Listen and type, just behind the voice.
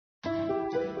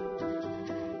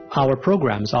Our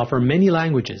programs offer many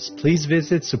languages. Please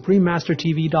visit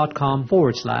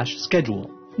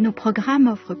suprememastertv.com/schedule. Nos programmes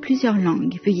offrent plusieurs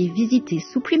langues. Veuillez visiter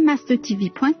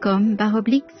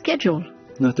suprememastertv.com/schedule.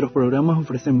 Nuestros programas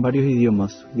ofrecen varios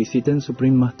idiomas. Visiten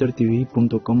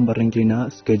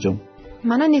suprememastertv.com/schedule.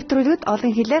 Манай нэвтрүүлгүүд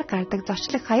олон хэлээр гардаг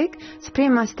зочлог хаяг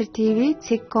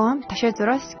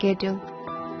suprememastertv.com/schedule.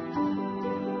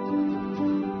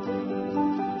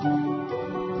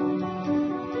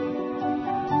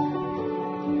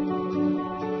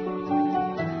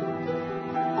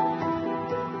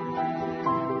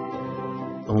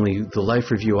 Only the life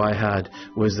review I had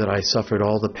was that I suffered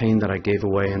all the pain that I gave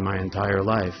away in my entire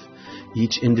life,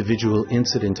 each individual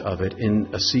incident of it in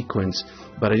a sequence,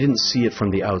 but I didn't see it from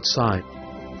the outside.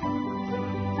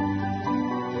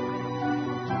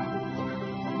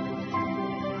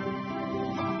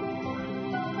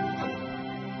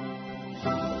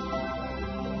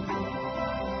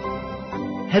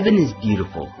 Heaven is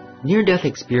Beautiful, Near-Death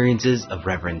Experiences of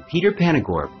Reverend Peter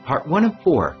Panagore, Part 1 of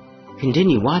 4.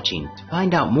 Continue watching to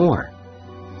find out more.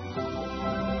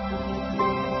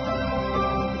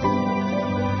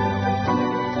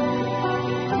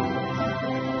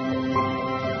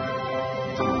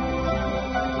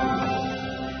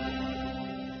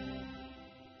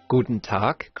 Guten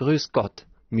Tag, Grüß Gott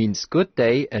means good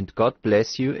day and God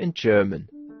bless you in German.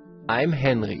 I'm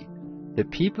Henry. The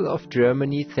people of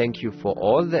Germany thank you for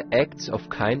all the acts of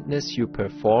kindness you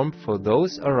perform for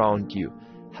those around you,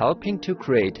 helping to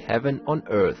create heaven on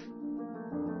earth.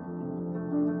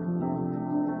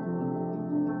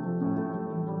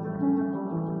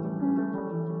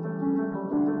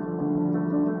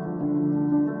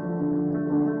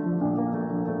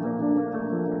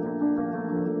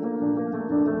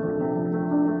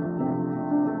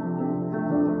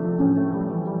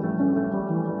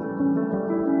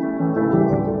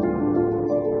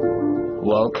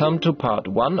 Welcome to part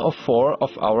 1 of 4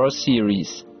 of our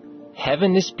series.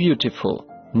 Heaven is Beautiful,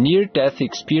 Near-Death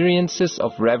Experiences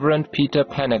of Reverend Peter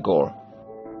Panagore.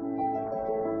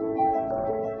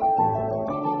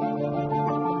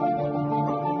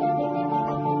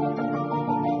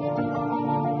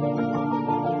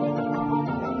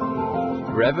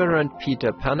 Reverend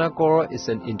Peter Panagore is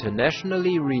an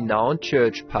internationally renowned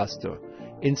church pastor,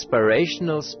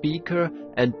 inspirational speaker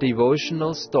and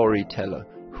devotional storyteller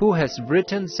who has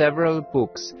written several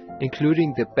books,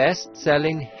 including the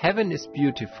best-selling Heaven is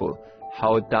Beautiful,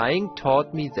 How Dying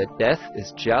Taught Me That Death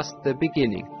is Just the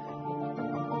Beginning.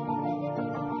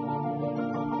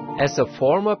 As a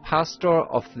former pastor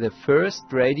of the First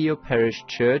Radio Parish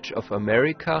Church of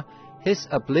America, his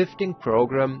uplifting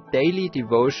program, Daily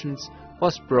Devotions,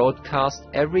 was broadcast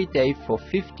every day for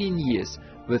 15 years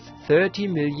with 30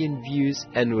 million views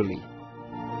annually.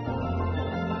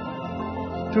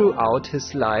 Throughout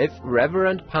his life,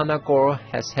 Reverend Panagore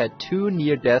has had 2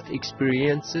 near-death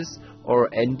experiences, or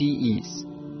NDEs.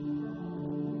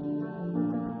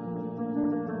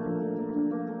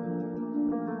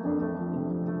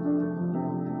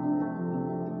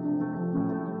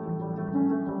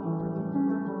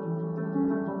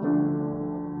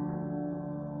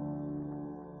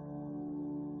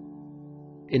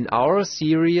 In our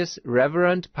series,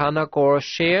 Reverend Panagore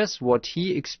shares what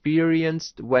he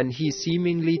experienced when he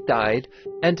seemingly died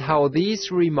and how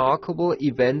these remarkable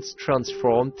events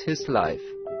transformed his life.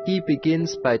 He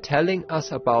begins by telling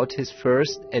us about his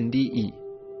first NDE.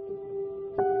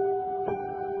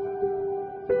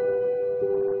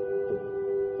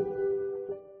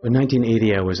 In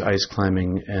 1980, I was ice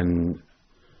climbing in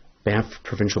Banff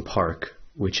Provincial Park,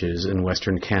 which is in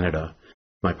Western Canada,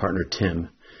 my partner Tim.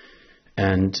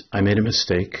 And I made a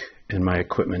mistake in my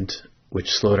equipment,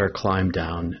 which slowed our climb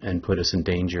down and put us in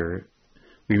danger.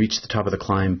 We reached the top of the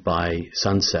climb by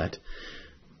sunset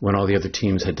when all the other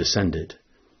teams had descended.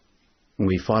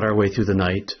 We fought our way through the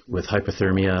night with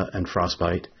hypothermia and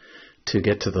frostbite to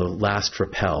get to the last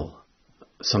rappel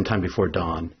sometime before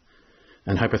dawn.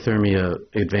 And hypothermia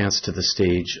advanced to the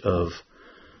stage of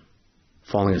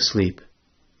falling asleep,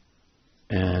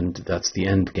 and that's the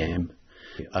end game.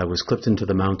 I was clipped into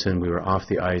the mountain, we were off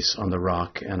the ice on the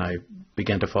rock, and I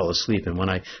began to fall asleep. And when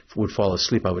I would fall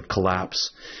asleep, I would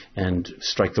collapse and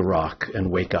strike the rock and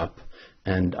wake up.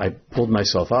 And I pulled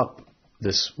myself up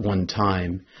this one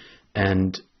time,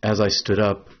 and as I stood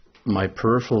up, my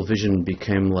peripheral vision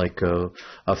became like a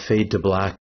fade to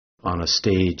black on a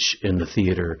stage in the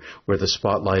theater where the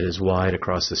spotlight is wide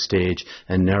across the stage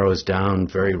and narrows down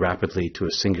very rapidly to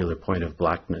a singular point of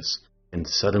blackness. And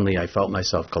suddenly I felt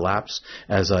myself collapse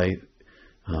as I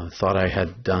thought I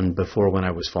had done before when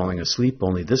I was falling asleep,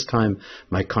 only this time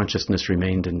my consciousness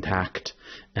remained intact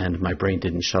and my brain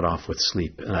didn't shut off with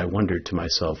sleep. And I wondered to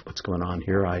myself, what's going on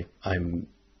here? I'm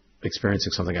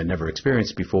experiencing something I'd never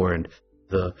experienced before, and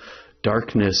the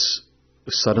darkness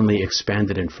suddenly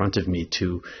expanded in front of me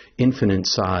to infinite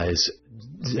size.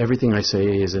 Everything I say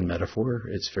is in metaphor.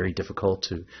 It's very difficult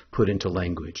to put into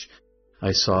language.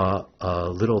 I saw a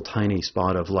little tiny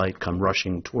spot of light come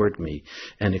rushing toward me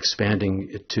and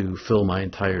expanding to fill my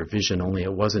entire vision, only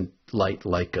it wasn't light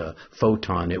like a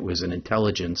photon. It was an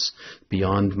intelligence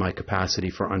beyond my capacity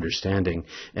for understanding,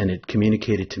 and it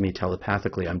communicated to me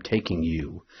telepathically, I'm taking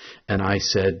you. And I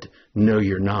said, no,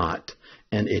 you're not.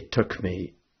 And it took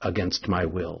me against my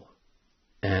will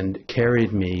and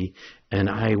carried me, and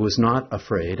I was not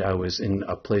afraid. I was in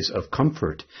a place of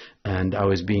comfort, and I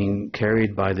was being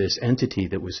carried by this entity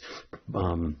that was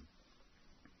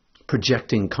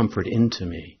projecting comfort into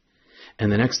me.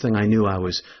 And the next thing I knew, I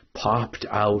was popped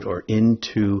out or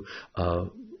into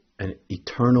an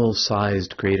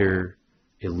eternal-sized, greater,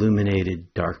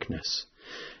 illuminated darkness.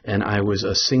 And I was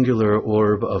a singular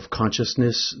orb of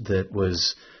consciousness that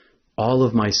was all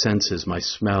of my senses, my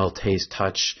smell, taste,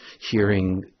 touch,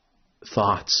 hearing,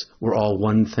 thoughts were all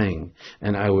one thing.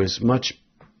 And I was much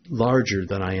larger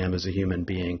than I am as a human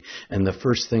being. And the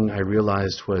first thing I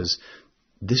realized was,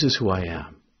 this is who I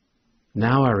am.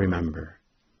 Now I remember.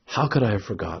 How could I have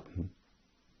forgotten?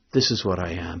 This is what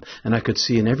I am. And I could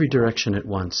see in every direction at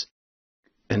once.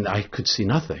 And I could see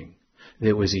nothing.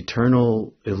 It was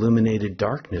eternal, illuminated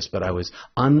darkness, but I was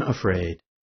unafraid.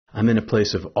 I'm in a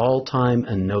place of all time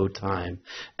and no time.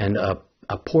 And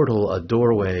a portal, a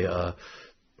doorway,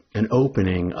 an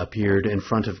opening appeared in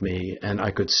front of me, and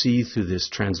I could see through this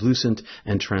translucent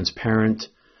and transparent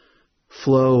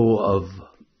flow of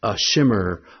a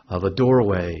shimmer of a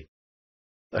doorway.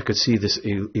 I could see this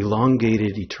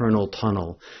elongated eternal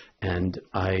tunnel, and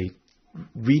I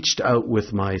reached out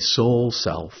with my soul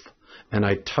self, and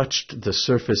I touched the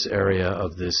surface area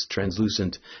of this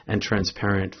translucent and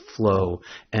transparent flow,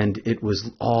 and it was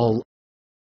all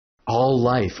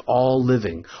life, all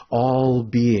living, all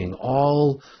being,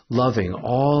 all loving,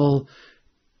 all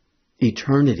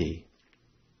eternity.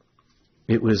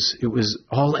 It was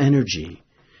all energy,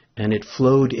 and it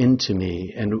flowed into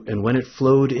me, and when it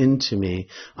flowed into me,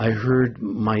 I heard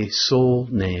my soul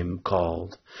name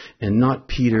called, and not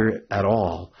Peter at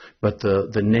all, but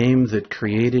the name that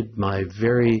created my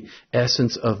very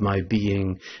essence of my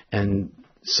being. And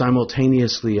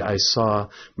simultaneously I saw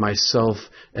myself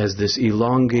as this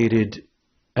elongated,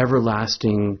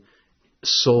 everlasting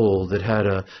soul that had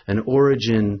an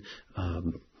origin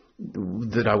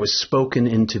that I was spoken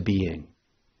into being.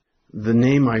 The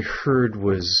name I heard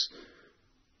was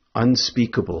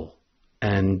unspeakable,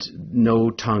 and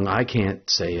no tongue, I can't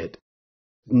say it.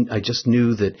 I just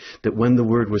knew that when the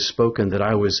word was spoken, that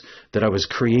I was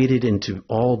created into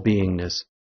all beingness.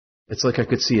 It's like I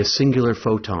could see a singular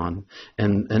photon,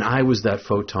 and I was that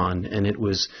photon, and it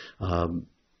was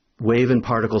wave and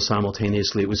particle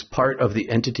simultaneously. It was part of the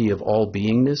entity of all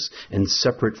beingness and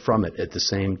separate from it at the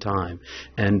same time.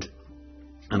 And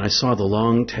I saw the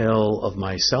long tail of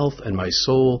myself and my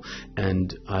soul,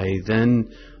 and I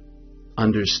then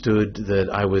understood that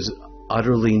I was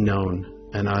utterly known,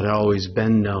 and I'd always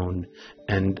been known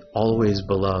and always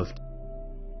beloved.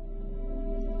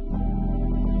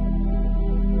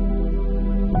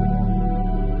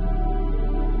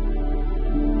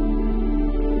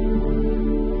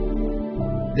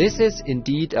 This is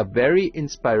indeed a very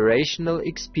inspirational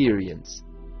experience.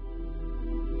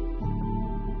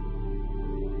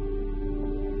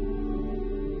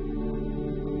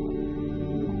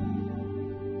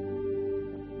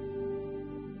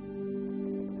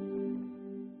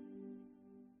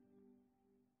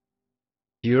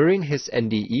 During his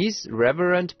NDEs,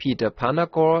 Reverend Peter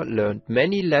Panagore learned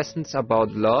many lessons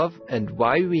about love and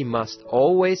why we must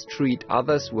always treat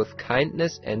others with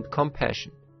kindness and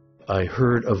compassion. I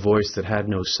heard a voice that had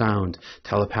no sound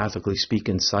telepathically speak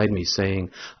inside me, saying,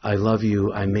 I love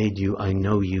you, I made you, I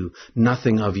know you,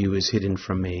 nothing of you is hidden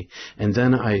from me. And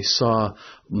then I saw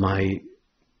my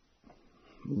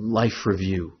life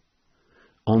review.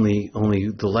 Only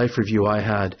the life review I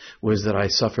had was that I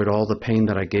suffered all the pain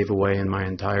that I gave away in my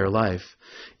entire life.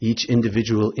 Each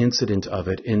individual incident of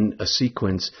it in a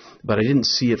sequence, but I didn't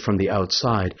see it from the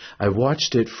outside. I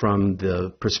watched it from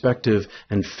the perspective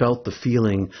and felt the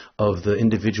feeling of the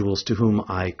individuals to whom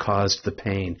I caused the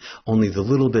pain. Only the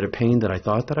little bit of pain that I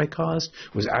thought that I caused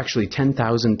was actually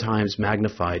 10,000 times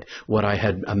magnified what I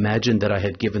had imagined that I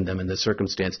had given them in the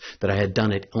circumstance that I had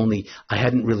done it, only I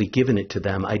hadn't really given it to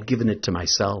them. I'd given it to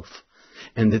myself.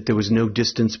 And that there was no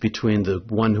distance between the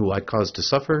one who I caused to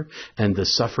suffer and the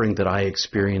suffering that I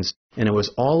experienced. And it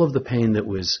was all of the pain that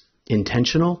was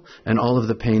intentional and all of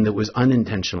the pain that was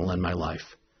unintentional in my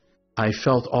life. I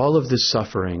felt all of this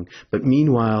suffering, but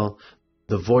meanwhile,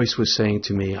 the voice was saying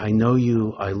to me, I know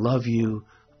you, I love you,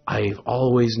 I've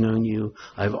always known you,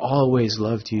 I've always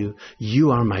loved you,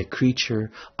 you are my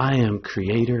creature, I am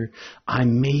creator, I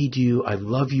made you, I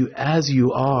love you as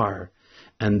you are,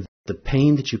 and the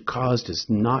pain that you caused is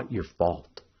not your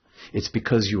fault. It's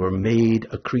because you were made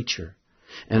a creature.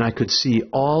 And I could see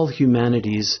all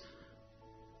humanity's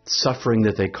suffering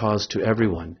that they caused to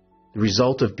everyone. The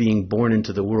result of being born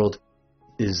into the world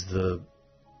is the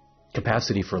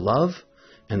capacity for love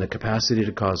and the capacity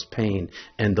to cause pain,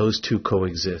 and those two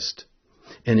coexist.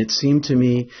 And it seemed to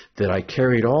me that I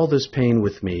carried all this pain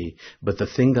with me, but the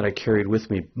thing that I carried with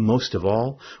me most of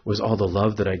all was all the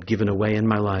love that I'd given away in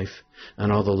my life,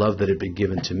 and all the love that had been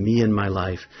given to me in my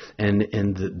life, and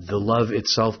the love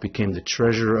itself became the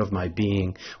treasure of my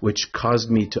being, which caused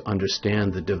me to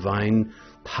understand the divine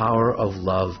power of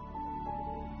love.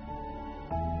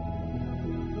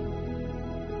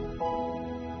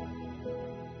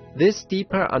 This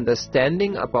deeper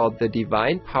understanding about the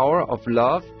divine power of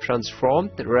love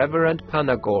transformed Reverend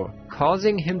Panagor,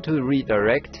 causing him to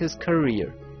redirect his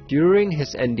career. During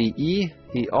his NDE,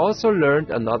 he also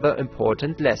learned another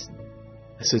important lesson.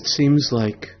 As it seems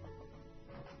like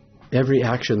every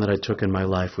action that I took in my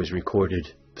life was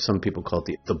recorded. Some people call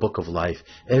it the book of life.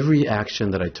 Every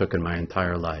action that I took in my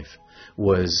entire life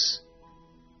was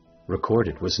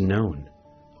recorded, was known,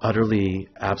 utterly,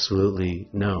 absolutely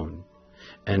known.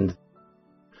 And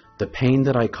the pain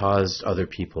that I caused other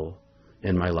people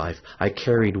in my life, I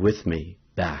carried with me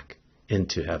back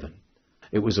into heaven.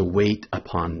 It was a weight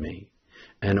upon me.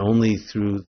 And only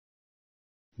through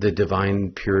the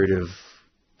divine period of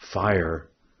fire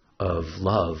of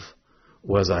love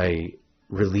was I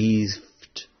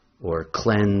relieved or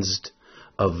cleansed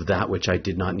of that which I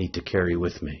did not need to carry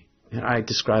with me. And I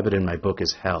describe it in my book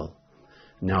as hell.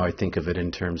 Now I think of it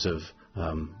in terms of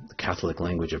the Catholic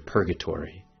language of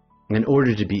purgatory. In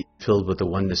order to be filled with the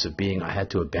oneness of being, I had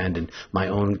to abandon my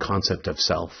own concept of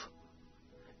self.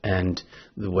 And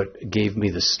what gave me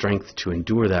the strength to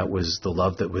endure that was the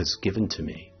love that was given to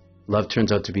me. Love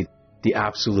turns out to be the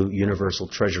absolute universal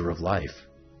treasure of life.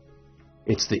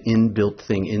 It's the inbuilt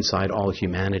thing inside all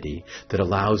humanity that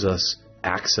allows us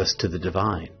access to the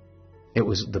divine. It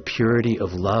was the purity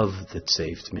of love that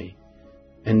saved me.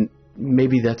 And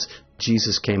maybe that's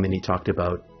Jesus came and he talked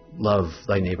about love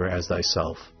thy neighbor as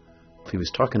thyself. He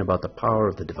was talking about the power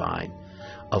of the divine,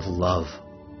 of love.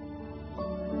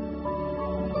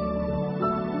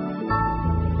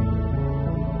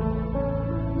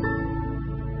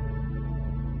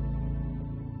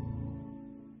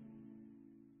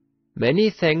 Many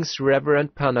thanks,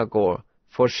 Reverend Panagor,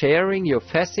 for sharing your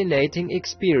fascinating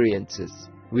experiences.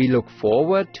 We look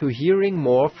forward to hearing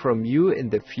more from you in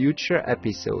the future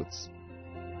episodes.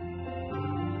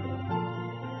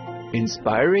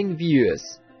 Inspiring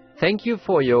viewers, thank you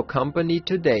for your company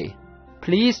today.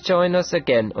 Please join us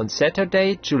again on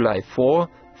Saturday, July 4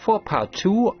 for part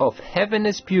 2 of Heaven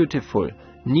is Beautiful,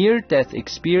 Near-Death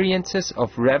Experiences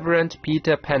of Reverend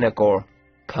Peter Panagor.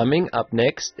 Coming up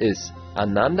next is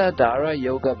Ananda Dara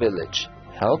Yoga Village,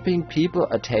 Helping People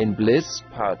Attain Bliss,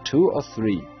 Part 2 or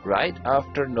 3, right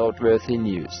after Noteworthy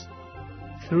News.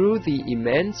 Through the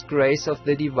immense grace of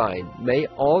the Divine, may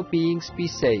all beings be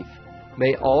safe,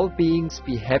 may all beings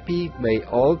be happy, may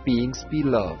all beings be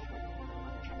loved.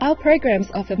 Our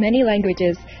programs offer many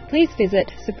languages. Please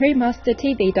visit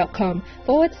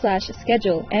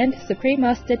suprememastertv.com/schedule and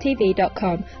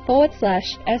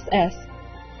suprememastertv.com/ss.